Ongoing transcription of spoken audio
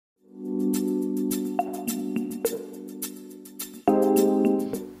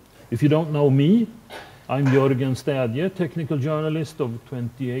If you don't know me, I'm Jörgen Städje, technical journalist of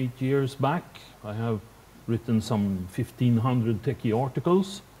 28 years back. I have written some 1,500 techie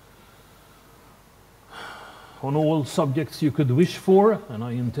articles on all subjects you could wish for, and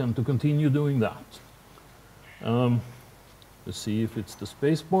I intend to continue doing that. Let's see if it's the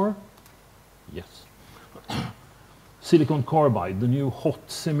spacebar. Yes. Silicon carbide, the new hot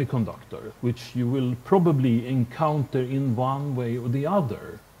semiconductor, which you will probably encounter in one way or the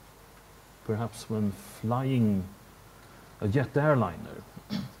other, perhaps when flying a jet airliner.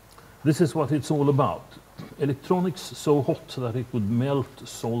 This is what it's all about. Electronics so hot that it would melt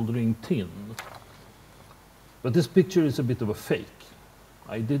soldering tin. But this picture is a bit of a fake.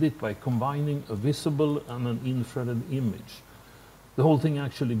 I did it by combining a visible and an infrared image. The whole thing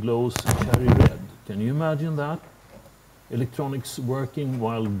actually glows cherry red. Can you imagine that? Electronics working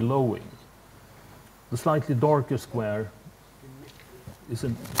while glowing. The slightly darker square is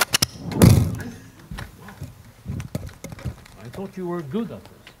an... I thought you were good at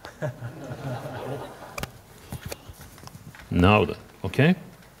this. Now then, okay?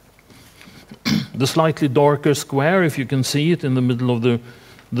 The slightly darker square, if you can see it in the middle of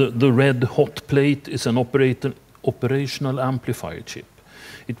the red hot plate, is an operational amplifier chip.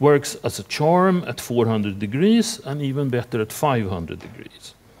 It works as a charm at 400 degrees and even better at 500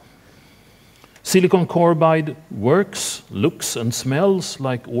 degrees. Silicon carbide works, looks and smells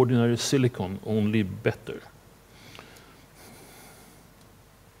like ordinary silicon, only better.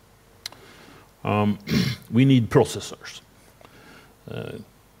 We need processors.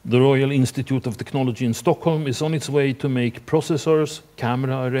 The Royal Institute of Technology in Stockholm is on its way to make processors,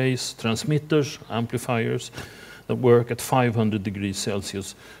 camera arrays, transmitters, amplifiers that work at 500 degrees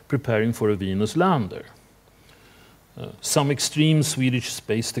Celsius, preparing for a Venus lander. Some extreme Swedish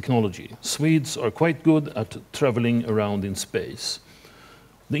space technology. Swedes are quite good at traveling around in space.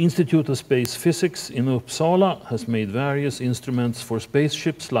 The Institute of Space Physics in Uppsala has made various instruments for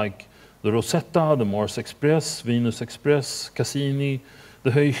spaceships like the Rosetta, the Mars Express, Venus Express, Cassini,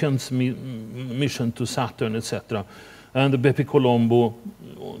 the Huygens mission to Saturn, etc., and the Bepi Colombo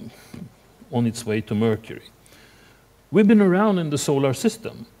on its way to Mercury. We've been around in the solar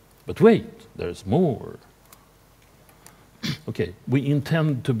system, but wait, there's more. Okay, we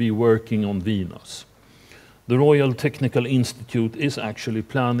intend to be working on Venus. The Royal Technical Institute is actually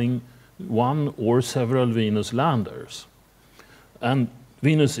planning one or several Venus landers. And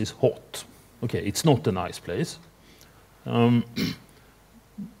Venus is hot. Okay, it's not a nice place. The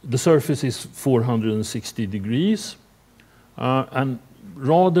surface is 460 degrees, and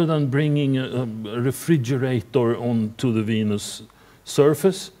rather than bringing a refrigerator onto the Venus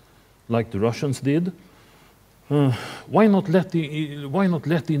surface, like the Russians did, why not let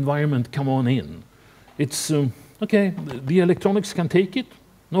the environment come on in? It's okay. The electronics can take it,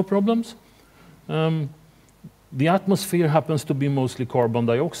 no problems. The atmosphere happens to be mostly carbon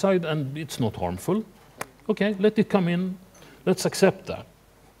dioxide, and it's not harmful. Okay, let it come in. Let's accept that.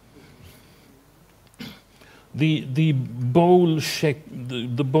 The bowl-shaped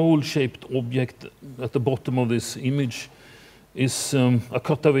object at the bottom of this image is a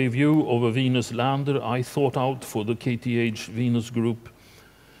cutaway view of a Venus lander I thought out for the KTH Venus group.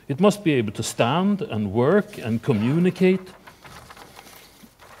 It must be able to stand and work and communicate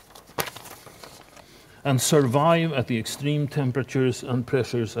and survive at the extreme temperatures and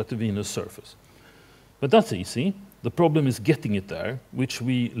pressures at the Venus surface. But that's easy. The problem is getting it there, which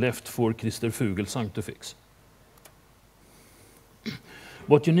we left for Christer Fuglesang to fix.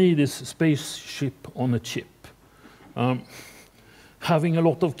 What you need is a spaceship on a chip. Having a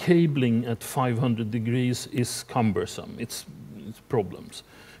lot of cabling at 500 degrees is cumbersome. It's problems.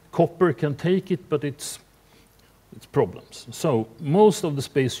 Copper can take it, but it's problems. So most of the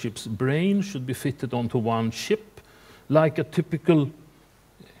spaceship's brain should be fitted onto one chip, like a typical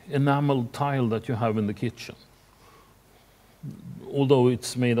enamel tile that you have in the kitchen, although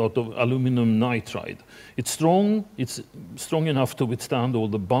it's made out of aluminum nitride. It's strong enough to withstand all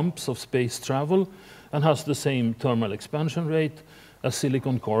the bumps of space travel and has the same thermal expansion rate as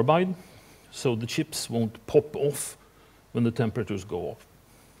silicon carbide, so the chips won't pop off when the temperatures go up.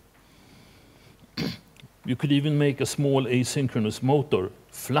 You could even make a small asynchronous motor,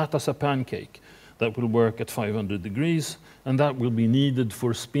 flat as a pancake, that will work at 500 degrees, and that will be needed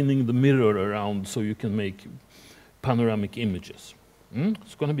for spinning the mirror around so you can make panoramic images.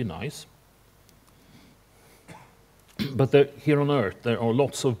 It's going to be nice. But here on Earth, there are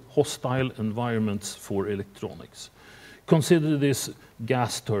lots of hostile environments for electronics. Consider this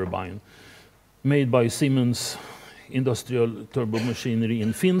gas turbine made by Siemens Industrial Turbomachinery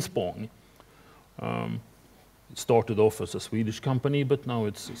in Finspång. It started off as a Swedish company, but now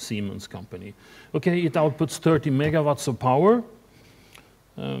it's a Siemens company. Okay, it outputs 30 megawatts of power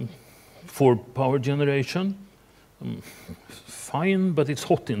for power generation. Fine, but it's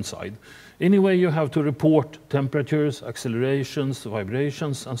hot inside. Anyway, you have to report temperatures, accelerations,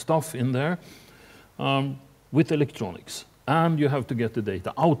 vibrations, and stuff in there with electronics. And you have to get the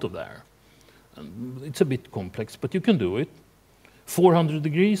data out of there. And it's a bit complex, but you can do it. 400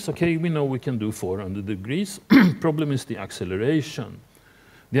 degrees, okay, we know we can do 400 degrees. Problem is the acceleration.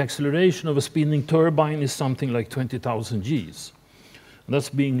 The acceleration of a spinning turbine is something like 20,000 Gs. And that's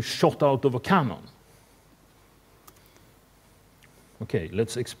being shot out of a cannon. Okay,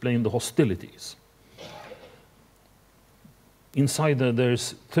 let's explain the hostilities. Inside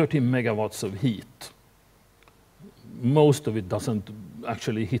there's 30 megawatts of heat. Most of it doesn't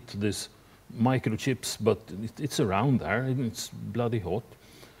actually hit this microchips, but it's around there, and it's bloody hot.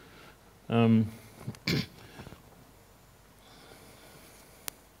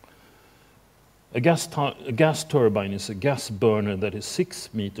 A gas turbine is a gas burner that is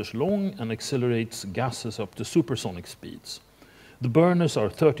 6 meters long and accelerates gases up to supersonic speeds. The burners are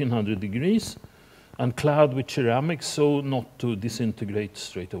 1300 degrees and clad with ceramics so not to disintegrate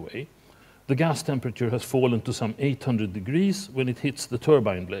straight away. The gas temperature has fallen to some 800 degrees when it hits the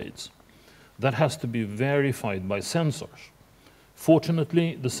turbine blades. That has to be verified by sensors.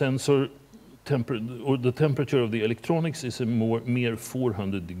 Fortunately, the temperature of the electronics is a mere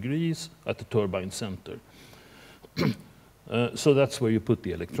 400 degrees at the turbine center. So that's where you put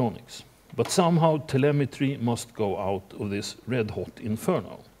the electronics. But somehow telemetry must go out of this red-hot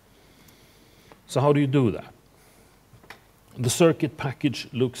inferno. So how do you do that? The circuit package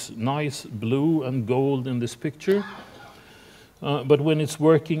looks nice, blue and gold in this picture. But when it's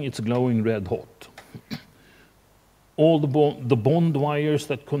working, it's glowing red-hot. All the bond wires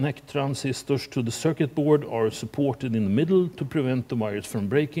that connect transistors to the circuit board are supported in the middle to prevent the wires from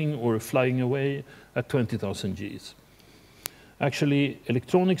breaking or flying away at 20,000 Gs. Actually,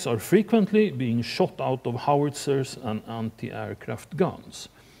 electronics are frequently being shot out of howitzers and anti-aircraft guns.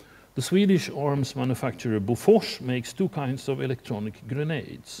 The Swedish arms manufacturer Bofors makes two kinds of electronic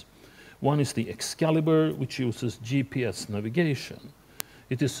grenades. One is the Excalibur, which uses GPS navigation.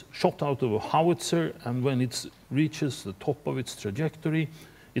 It is shot out of a howitzer, and when it reaches the top of its trajectory,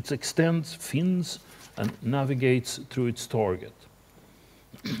 it extends fins and navigates through its target.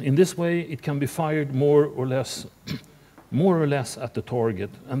 In this way, it can be fired more or less at the target,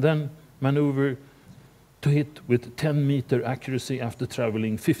 and then maneuver to hit with 10-meter accuracy after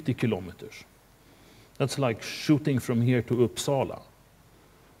traveling 50 kilometers. That's like shooting from here to Uppsala.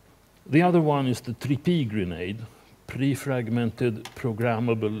 The other one is the 3P grenade, pre-fragmented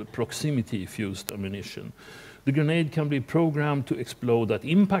programmable proximity-fused ammunition. The grenade can be programmed to explode at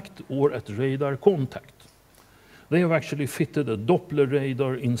impact or at radar contact. They have actually fitted a Doppler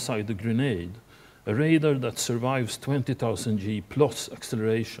radar inside the grenade, a radar that survives 20,000 G plus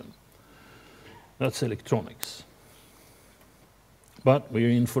acceleration. That's electronics. But we're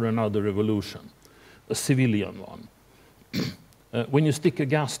in for another revolution, a civilian one. When you stick a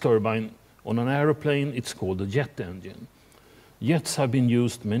gas turbine on an aeroplane, it's called a jet engine. Jets have been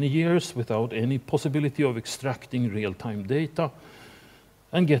used many years without any possibility of extracting real-time data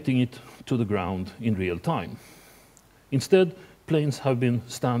and getting it to the ground in real time. Instead, planes have been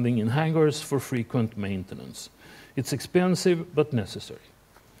standing in hangars for frequent maintenance. It's expensive but necessary.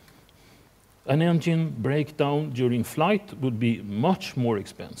 An engine breakdown during flight would be much more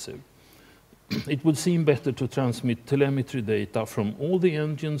expensive. It would seem better to transmit telemetry data from all the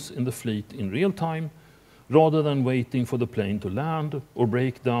engines in the fleet in real time, rather than waiting for the plane to land or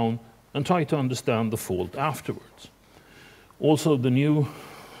break down and try to understand the fault afterwards. Also, the new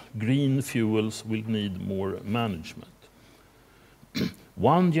green fuels will need more management.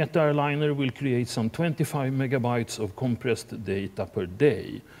 One jet airliner will create some 25 megabytes of compressed data per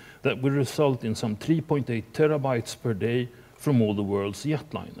day. That will result in some 3.8 terabytes per day from all the world's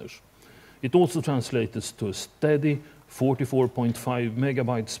jetliners. It also translates to a steady 44.5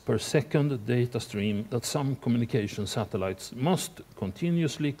 megabytes per second data stream that some communication satellites must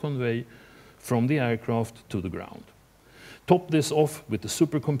continuously convey from the aircraft to the ground. Top this off with the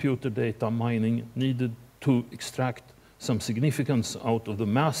supercomputer data mining needed to extract some significance out of the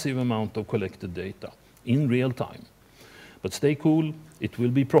massive amount of collected data in real time. But stay cool, it will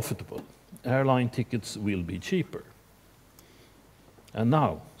be profitable. Airline tickets will be cheaper. And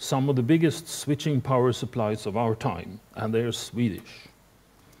now, some of the biggest switching power supplies of our time, and they're Swedish.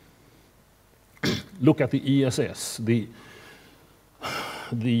 Look at the ESS, the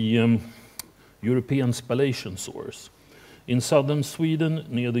European Spallation Source. in southern Sweden,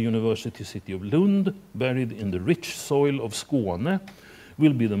 near the university city of Lund, buried in the rich soil of Skåne,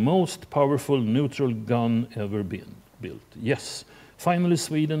 will be the most powerful neutral gun ever been built. Yes, finally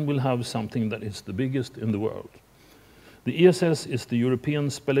Sweden will have something that is the biggest in the world. The ESS is the European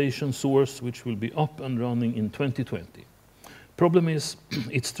spallation source, which will be up and running in 2020. Problem is,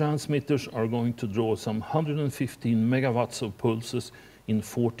 its transmitters are going to draw some 115 megawatts of pulses in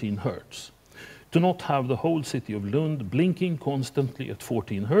 14 hertz. To not have the whole city of Lund blinking constantly at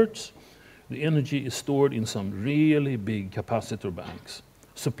 14 hertz, the energy is stored in some really big capacitor banks,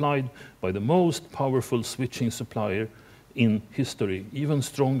 supplied by the most powerful switching supplier in history, even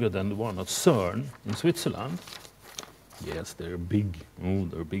stronger than the one at CERN in Switzerland. Yes, they're big. Oh,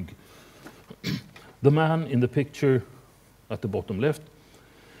 they're big. The man in the picture at the bottom left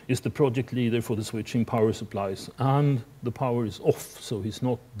is the project leader for the switching power supplies, and the power is off, so he's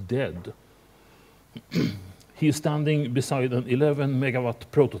not dead. He is standing beside an 11 megawatt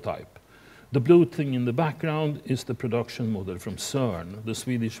prototype. The blue thing in the background is the production model from CERN. The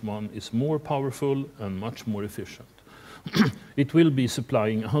Swedish one is more powerful and much more efficient. It will be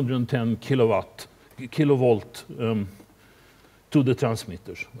supplying 110 kilovolt to the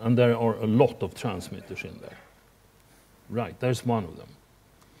transmitters, and there are a lot of transmitters in there. Right, there's one of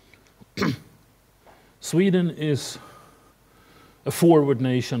them. Sweden is a forward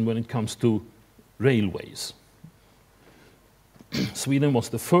nation when it comes to railways. Sweden was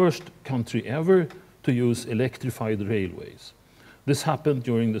the first country ever to use electrified railways. This happened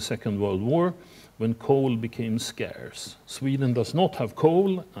during the Second World War, when coal became scarce. Sweden does not have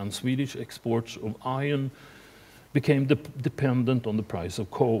coal, and Swedish exports of iron became dependent on the price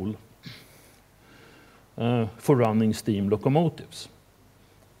of coal for running steam locomotives.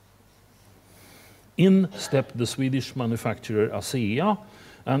 In stepped the Swedish manufacturer ASEA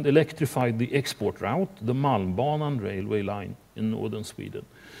and electrified the export route, the Malmbanan railway line in northern Sweden.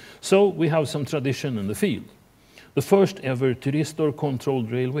 So we have some tradition in the field. The first ever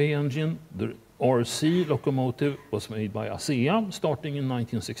thyristor-controlled railway engine, the RC locomotive, was made by ASEA starting in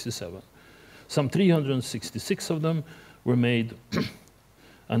 1967. Some 366 of them were made,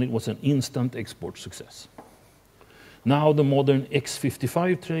 and it was an instant export success. Now the modern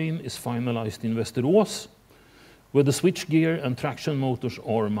X55 train is finalized in Västerås, where the switchgear and traction motors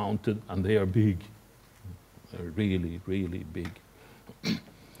are mounted, and they are big. They're really, really big.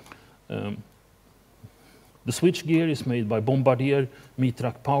 The switchgear is made by Bombardier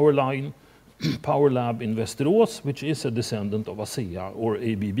Mitrak Power Lab in Västerås, which is a descendant of ASEA, or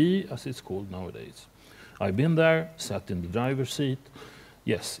ABB as it's called nowadays. I've been there, sat in the driver's seat.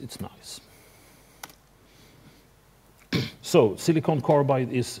 Yes, it's nice. So silicon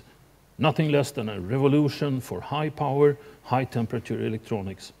carbide is nothing less than a revolution for high power, high temperature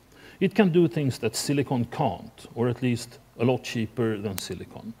electronics. It can do things that silicon can't, or at least a lot cheaper than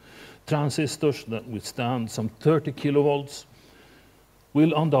silicon. Transistors that withstand some 30 kilovolts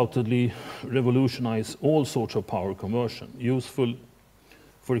will undoubtedly revolutionize all sorts of power conversion, useful,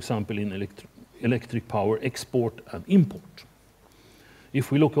 for example, in electric power export and import. If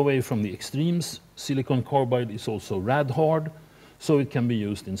we look away from the extremes, silicon carbide is also rad-hard, so it can be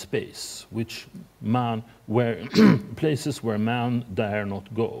used in space, places where man dare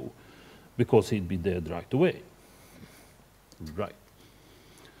not go, because he'd be dead right away. Right.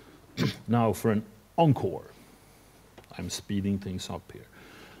 Now for an encore. I'm speeding things up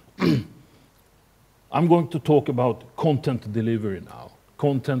here. I'm going to talk about content delivery now.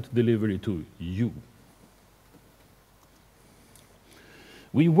 Content delivery to you.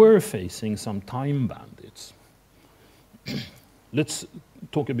 We were facing some time bandits. Let's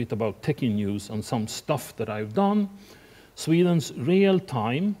talk a bit about techie news and some stuff that I've done. Sweden's real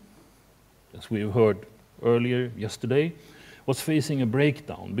time, as we heard earlier yesterday, was facing a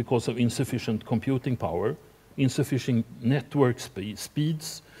breakdown because of insufficient computing power, insufficient network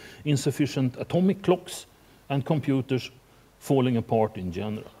speeds, insufficient atomic clocks, and computers falling apart in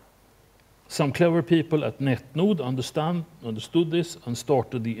general. Some clever people at Netnod understood this and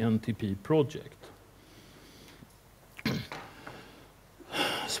started the NTP project.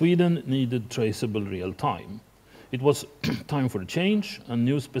 Sweden needed traceable real time. It was time for a change and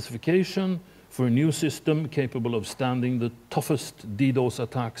new specification for a new system capable of standing the toughest DDoS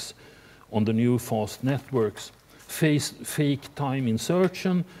attacks on the new fast networks, face fake time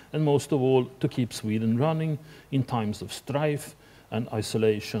insertion, and most of all, to keep Sweden running in times of strife and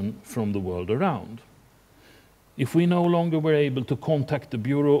isolation from the world around. If we no longer were able to contact the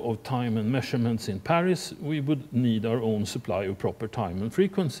Bureau of Time and Measurements in Paris, we would need our own supply of proper time and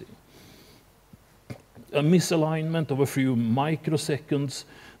frequency. A misalignment of a few microseconds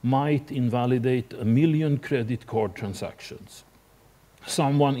might invalidate 1 million credit card transactions.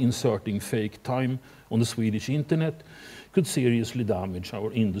 Someone inserting fake time on the Swedish internet could seriously damage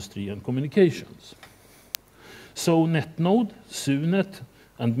our industry and communications. So Netnod, Sunet,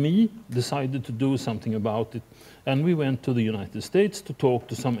 and me decided to do something about it, and we went to the United States to talk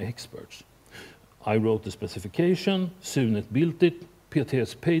to some experts. I wrote the specification, Sunet built it,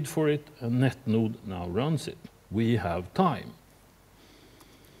 PTS paid for it, and Netnod now runs it. We have time.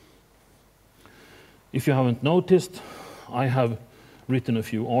 If you haven't noticed, I have written a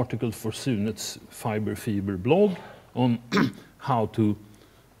few articles for Sunet's Fiber Fever blog on how to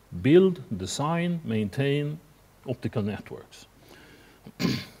build, design, maintain optical networks.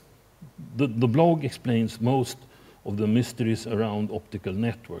 The blog explains most of the mysteries around optical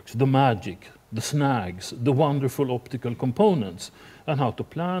networks, the magic, the snags, the wonderful optical components, and how to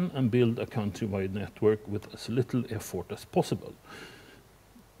plan and build a countrywide network with as little effort as possible,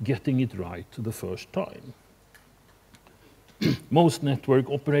 getting it right the first time. Most network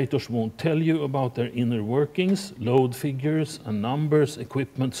operators won't tell you about their inner workings, load figures and numbers,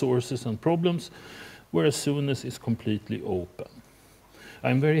 equipment sources and problems, whereas Sunet is completely open.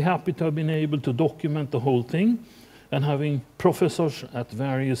 I'm very happy to have been able to document the whole thing and having professors at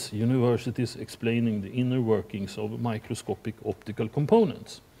various universities explaining the inner workings of microscopic optical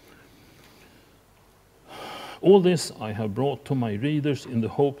components. All this I have brought to my readers in the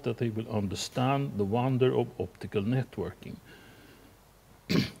hope that they will understand the wonder of optical networking.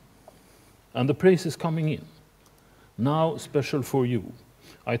 And the praise is coming in. Now, special for you.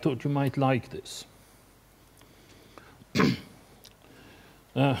 I thought you might like this.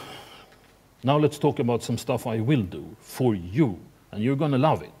 Now let's talk about some stuff I will do for you, and you're going to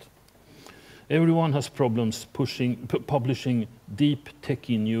love it. Everyone has problems publishing deep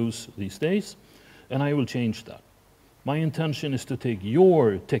techie news these days, and I will change that. My intention is to take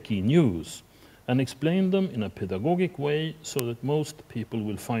your techie news and explain them in a pedagogic way so that most people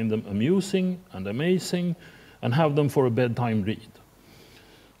will find them amusing and amazing and have them for a bedtime read.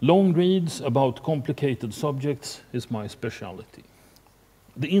 Long reads about complicated subjects is my specialty.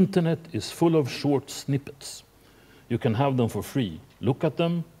 The internet is full of short snippets. You can have them for free. Look at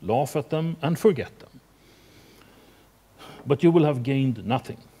them, laugh at them, and forget them. But you will have gained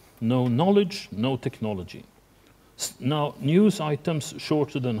nothing. No knowledge, no technology. Now, news items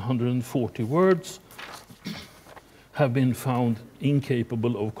shorter than 140 words have been found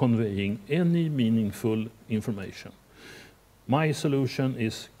incapable of conveying any meaningful information. My solution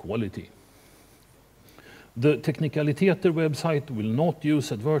is quality. The Teknikaliteter website will not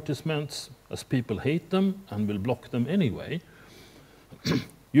use advertisements, as people hate them and will block them anyway.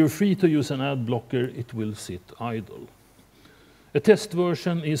 You're free to use an ad blocker, it will sit idle. A test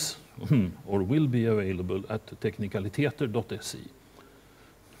version is or will be available at teknikaliteter.se.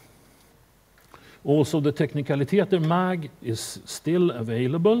 Also, the Teknikaliteter mag is still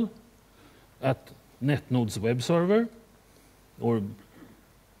available at Netnod's web server, or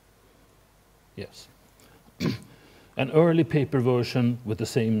yes. An early paper version with the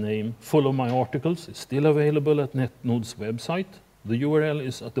same name, full of my articles, is still available at Netnod's website. The URL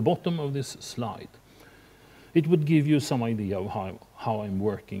is at the bottom of this slide. It would give you some idea of how I'm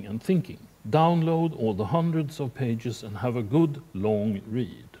working and thinking. Download all the hundreds of pages and have a good long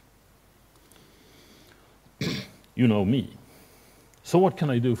read. You know me. So what can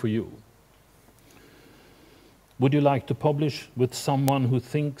I do for you? Would you like to publish with someone who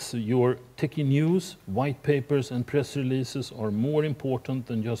thinks your techie news, white papers and press releases are more important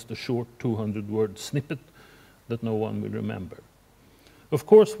than just a short 200-word snippet that no one will remember? Of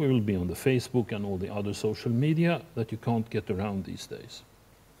course, we will be on the Facebook and all the other social media that you can't get around these days.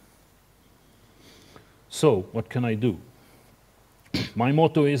 So, what can I do? My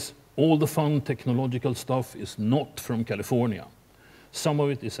motto is, all the fun technological stuff is not from California. Some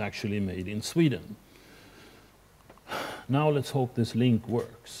of it is actually made in Sweden. Now let's hope this link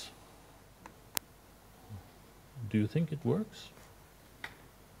works. Do you think it works?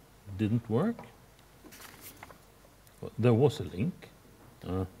 Didn't work? Well, there was a link.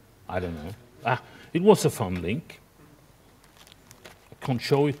 I don't know. It was a fun link. I can't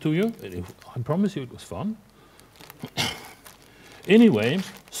show it to you. I promise you it was fun. Anyway,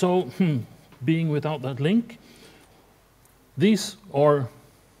 so being without that link, these are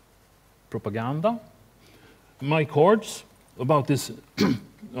propaganda. My cards about this,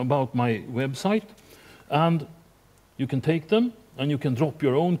 about my website, and you can take them and you can drop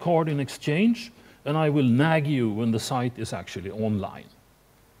your own card in exchange, and I will nag you when the site is actually online.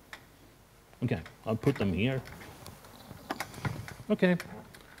 Okay, I'll put them here. Okay,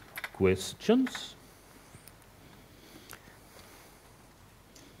 questions?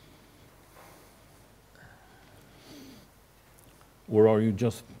 Or are you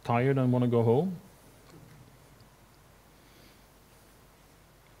just tired and want to go home?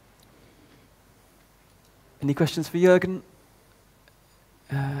 Any questions for Jörgen?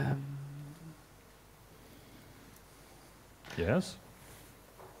 Yes?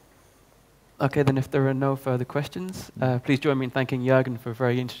 Okay, then if there are no further questions, please join me in thanking Jörgen for a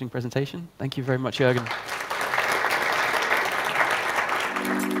very interesting presentation. Thank you very much, Jörgen.